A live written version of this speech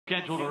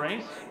scheduled to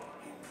race.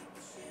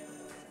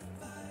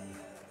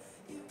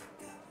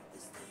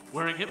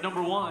 Wearing hip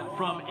number 1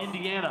 from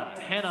Indiana,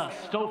 Hannah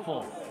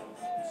Stoffel.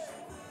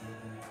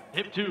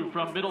 Hip 2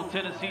 from Middle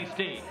Tennessee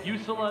State,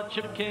 Ursula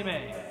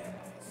Chipkeme.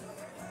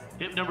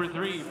 Hip number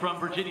 3 from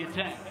Virginia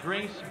Tech,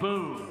 Grace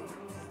Boone.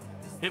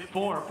 Hip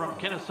 4 from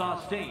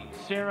Kennesaw State,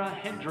 Sarah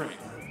Hendrick.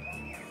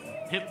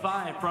 Hip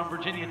 5 from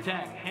Virginia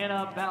Tech,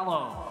 Hannah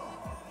Ballo.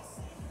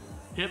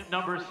 Hip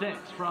number 6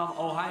 from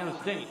Ohio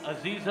State,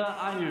 Aziza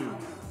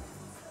Ayub.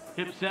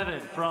 Hip 7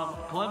 from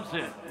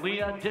Clemson,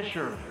 Leah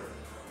Disher.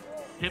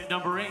 Hip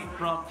number 8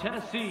 from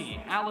Tennessee,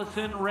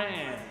 Allison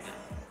Rand.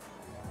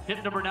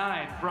 Hip number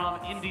 9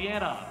 from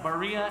Indiana,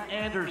 Maria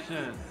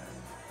Anderson.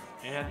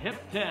 And hip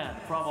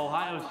 10 from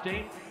Ohio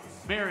State,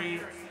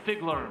 Mary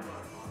Figler.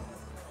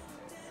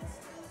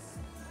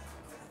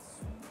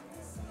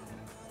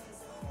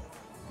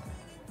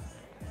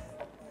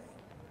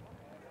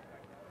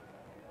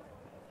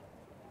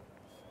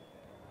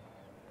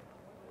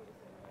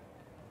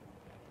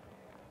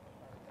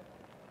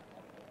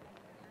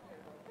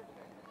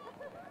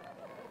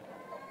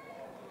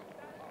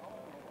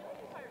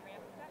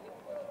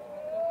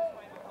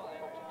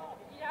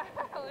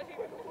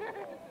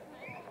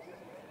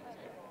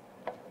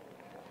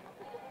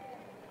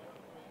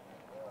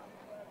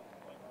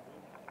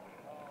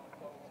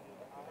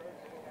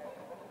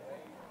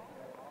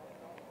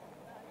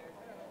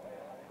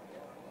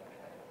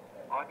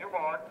 On your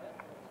mark.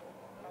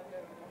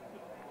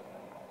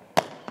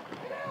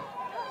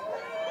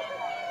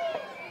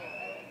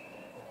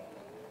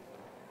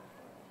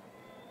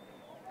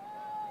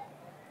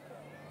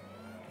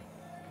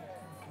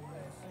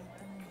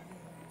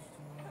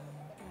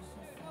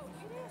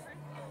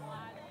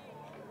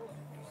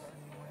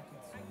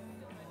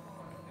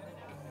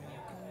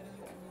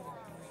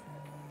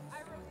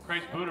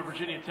 Grace Boone of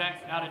Virginia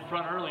Tech out in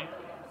front early.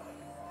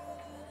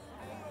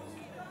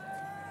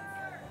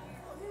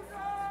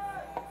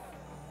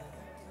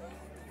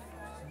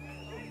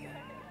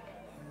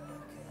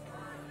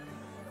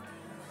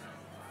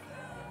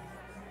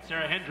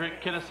 Sarah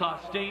Hendrick,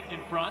 Kennesaw State in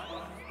front.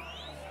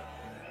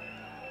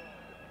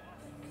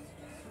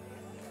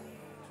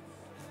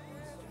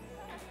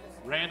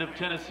 Rand of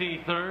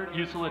Tennessee third,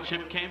 Ursula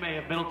Chipkeme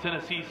of Middle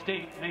Tennessee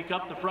State make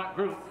up the front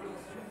group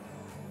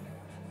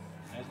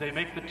as they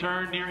make the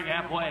turn nearing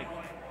halfway.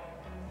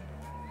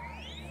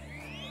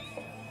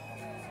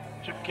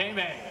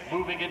 Chipkeme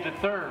moving into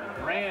third,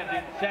 Rand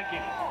in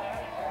second.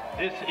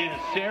 This is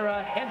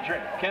Sarah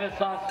Hendrick,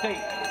 Kennesaw State.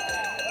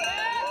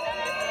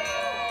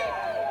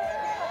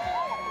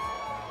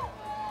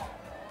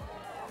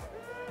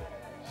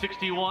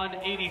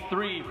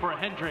 $61.83 for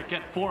Hendrick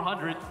at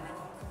 400.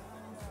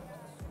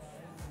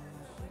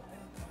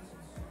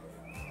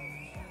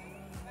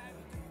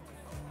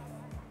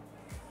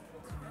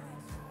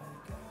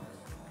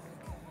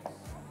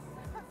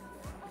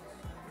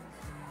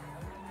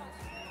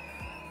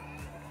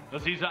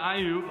 Aziza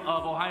Ayub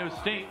of Ohio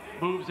State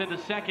moves into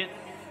second.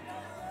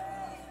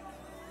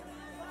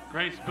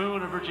 Grace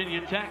Boone of Virginia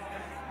Tech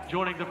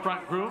joining the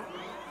front group.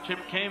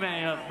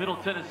 Chipkeme of Middle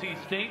Tennessee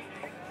State.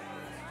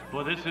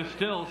 Well, this is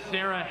still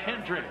Sarah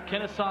Hendrick,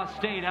 Kennesaw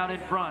State out in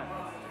front.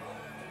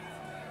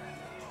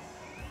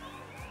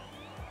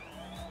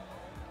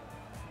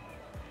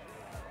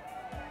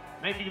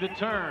 Making the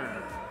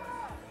turn,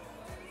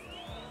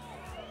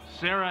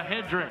 Sarah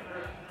Hendrick,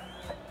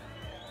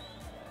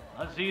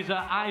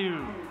 Aziza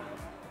Ayub,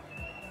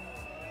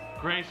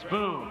 Grace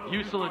Boone,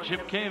 Ursula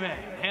Chipkeme,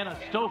 Hannah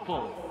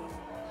Stoffel.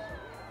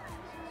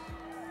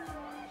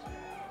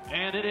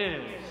 And it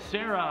is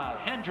Sarah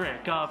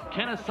Hendrick of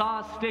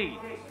Kennesaw State.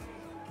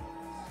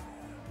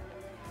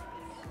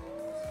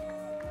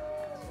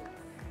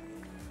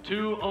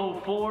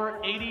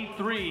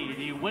 $2:04.83,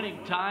 the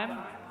winning time,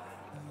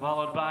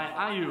 followed by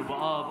Ayub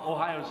of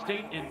Ohio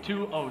State in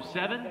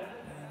 2:07,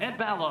 and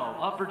Ballo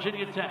of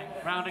Virginia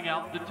Tech, rounding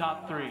out the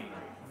top three.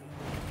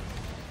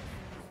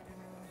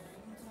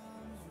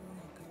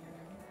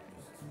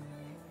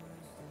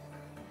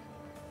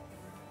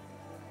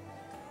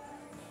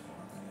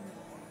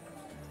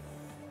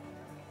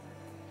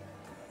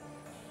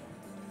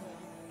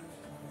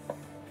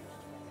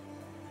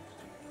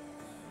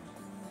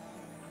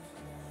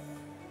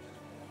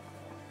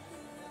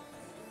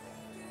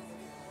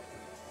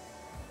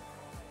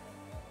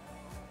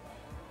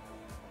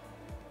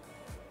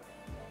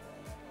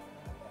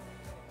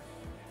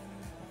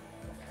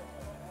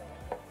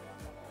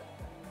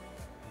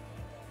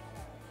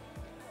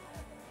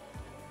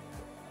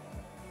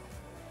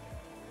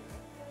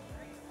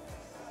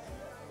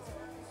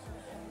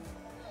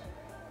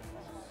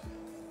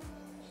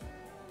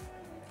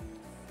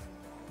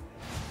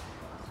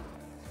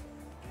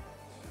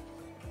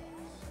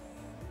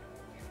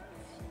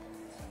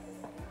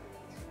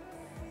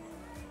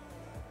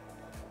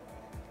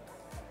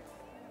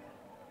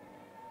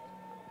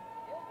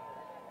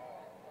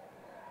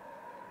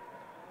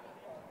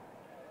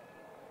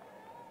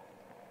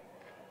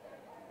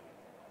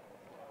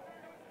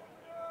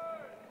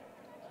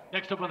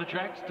 Next up on the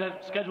track,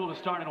 scheduled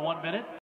to start in 1 minute.